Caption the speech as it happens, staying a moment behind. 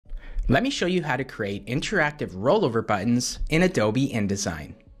Let me show you how to create interactive rollover buttons in Adobe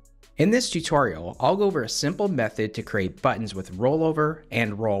InDesign. In this tutorial, I'll go over a simple method to create buttons with rollover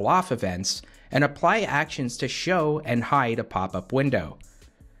and roll-off events and apply actions to show and hide a pop-up window.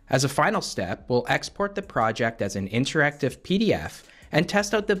 As a final step, we'll export the project as an interactive PDF and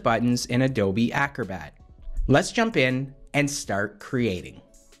test out the buttons in Adobe Acrobat. Let's jump in and start creating.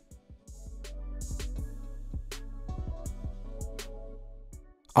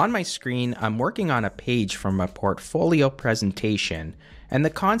 On my screen, I'm working on a page from a portfolio presentation, and the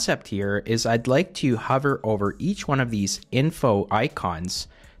concept here is I'd like to hover over each one of these info icons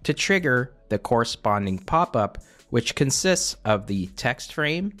to trigger the corresponding pop-up, which consists of the text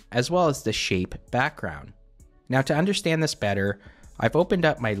frame as well as the shape background. Now, to understand this better, I've opened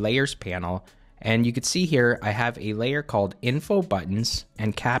up my layers panel, and you can see here I have a layer called info buttons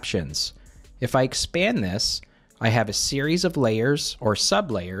and captions. If I expand this, I have a series of layers or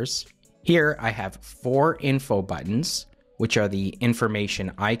sub-layers. Here I have 4 info buttons, which are the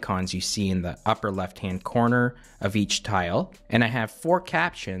information icons you see in the upper left-hand corner of each tile, and I have 4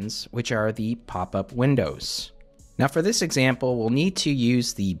 captions, which are the pop-up windows. Now for this example, we'll need to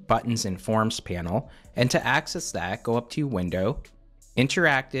use the Buttons and Forms panel, and to access that, go up to Window,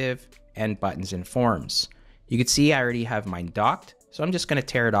 Interactive, and Buttons and Forms. You can see I already have mine docked, so I'm just going to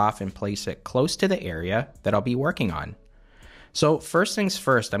tear it off and place it close to the area that I'll be working on. So first things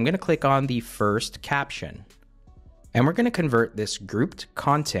first, I'm going to click on the first caption. And we're going to convert this grouped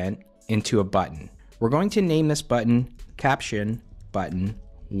content into a button. We're going to name this button Caption Button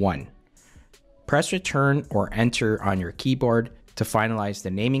 1. Press Return or Enter on your keyboard to finalize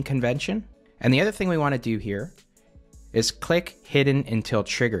the naming convention. And the other thing we want to do here is click Hidden until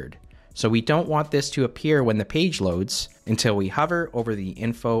triggered. So we don't want this to appear when the page loads until we hover over the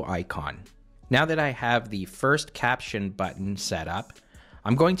info icon. Now that I have the first caption button set up,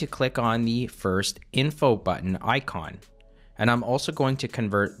 I'm going to click on the first info button icon, and I'm also going to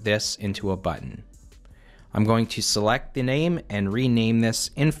convert this into a button. I'm going to select the name and rename this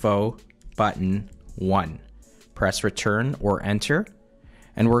info button 1. Press Return or Enter,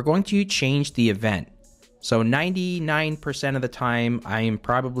 and we're going to change the event. So 99% of the time, I am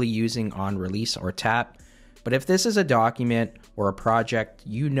probably using on release or tap, but if this is a document or a project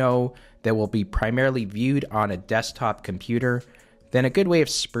you know that will be primarily viewed on a desktop computer, then a good way of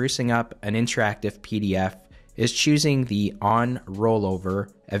sprucing up an interactive PDF is choosing the On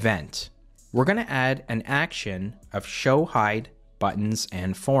Rollover event. We're going to add an action of Show Hide Buttons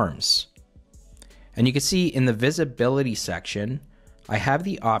and Forms. And you can see in the visibility section, I have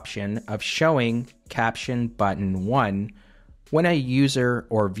the option of showing Caption Button 1 when a user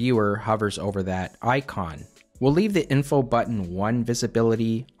or viewer hovers over that icon. We'll leave the Info Button 1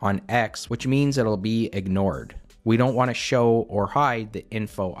 visibility on X, which means it'll be ignored. We don't want to show or hide the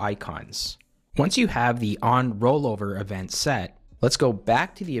info icons. Once you have the On Rollover event set, let's go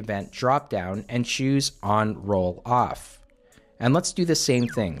back to the event dropdown and choose On Roll Off. And let's do the same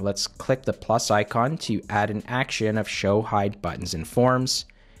thing. Let's click the plus icon to add an action of Show Hide Buttons and Forms.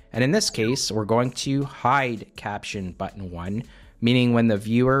 And in this case, we're going to hide Caption Button 1, meaning when the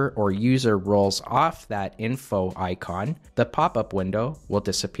viewer or user rolls off that info icon, the pop-up window will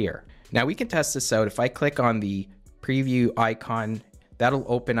disappear. Now we can test this out. If I click on the preview icon, that'll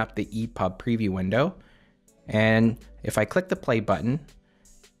open up the EPUB preview window. And if I click the play button,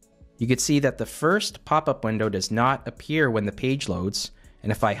 you can see that the first pop-up window does not appear when the page loads.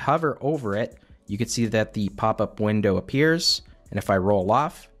 And if I hover over it, you can see that the pop-up window appears. And if I roll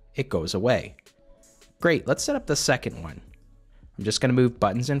off, it goes away. Great, let's set up the second one. I'm just going to move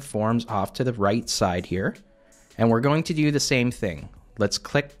Buttons and Forms off to the right side here. And we're going to do the same thing. Let's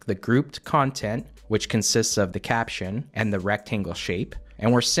click the grouped content, which consists of the caption and the rectangle shape.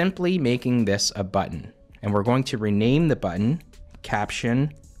 And we're simply making this a button. And we're going to rename the button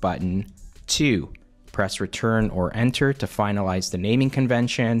Caption Button 2. Press Return or Enter to finalize the naming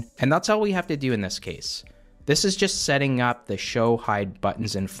convention. And that's all we have to do in this case. This is just setting up the Show Hide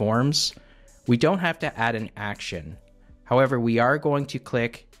Buttons and Forms. We don't have to add an action. However, we are going to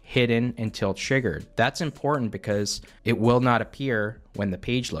click Hidden until triggered. That's important because it will not appear when the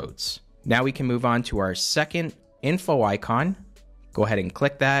page loads. Now we can move on to our second info icon. Go ahead and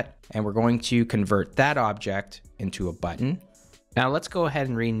click that, and we're going to convert that object into a button. Now let's go ahead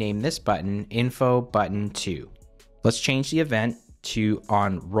and rename this button Info Button 2. Let's change the event to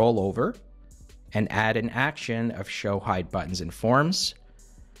On Rollover and add an action of Show Hide Buttons and Forms.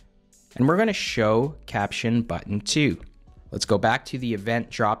 And we're going to show Caption Button 2. Let's go back to the event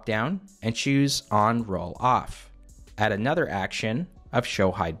dropdown and choose On Roll Off. Add another action of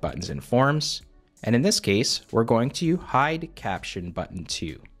Show Hide Buttons and Forms. And in this case, we're going to hide Caption Button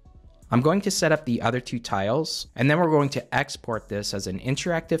 2. I'm going to set up the other two tiles, and then we're going to export this as an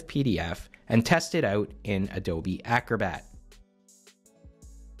interactive PDF and test it out in Adobe Acrobat.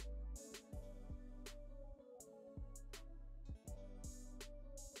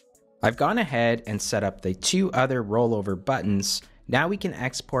 I've gone ahead and set up the two other rollover buttons. Now we can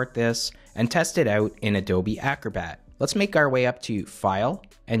export this and test it out in Adobe Acrobat. Let's make our way up to File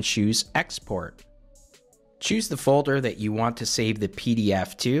and choose Export. Choose the folder that you want to save the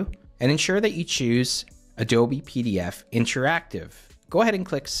PDF to, and ensure that you choose Adobe PDF Interactive. Go ahead and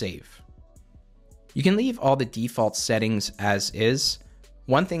click Save. You can leave all the default settings as is.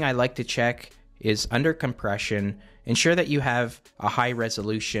 One thing I like to check is under compression, ensure that you have a high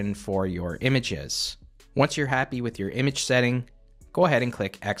resolution for your images. Once you're happy with your image setting, go ahead and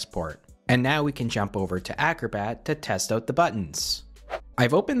click Export. And now we can jump over to Acrobat to test out the buttons.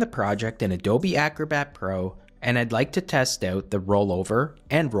 I've opened the project in Adobe Acrobat Pro, and I'd like to test out the rollover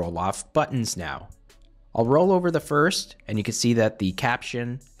and roll off buttons now. I'll roll over the first, and you can see that the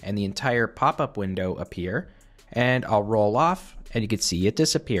caption and the entire pop-up window appear, and I'll roll off, and you can see it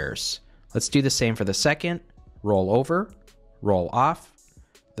disappears. Let's do the same for the second. Roll over, roll off.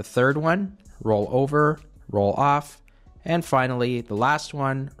 The third one, roll over, roll off. And finally, the last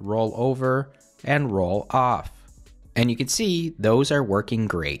one, roll over and roll off. And you can see those are working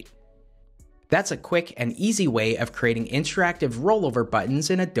great. That's a quick and easy way of creating interactive rollover buttons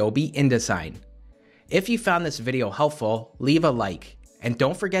in Adobe InDesign. If you found this video helpful, leave a like. And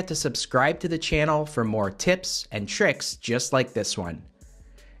don't forget to subscribe to the channel for more tips and tricks just like this one.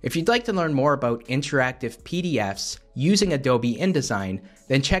 If you'd like to learn more about interactive PDFs using Adobe InDesign,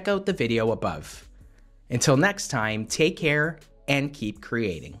 then check out the video above. Until next time, take care and keep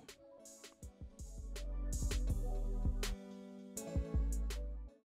creating.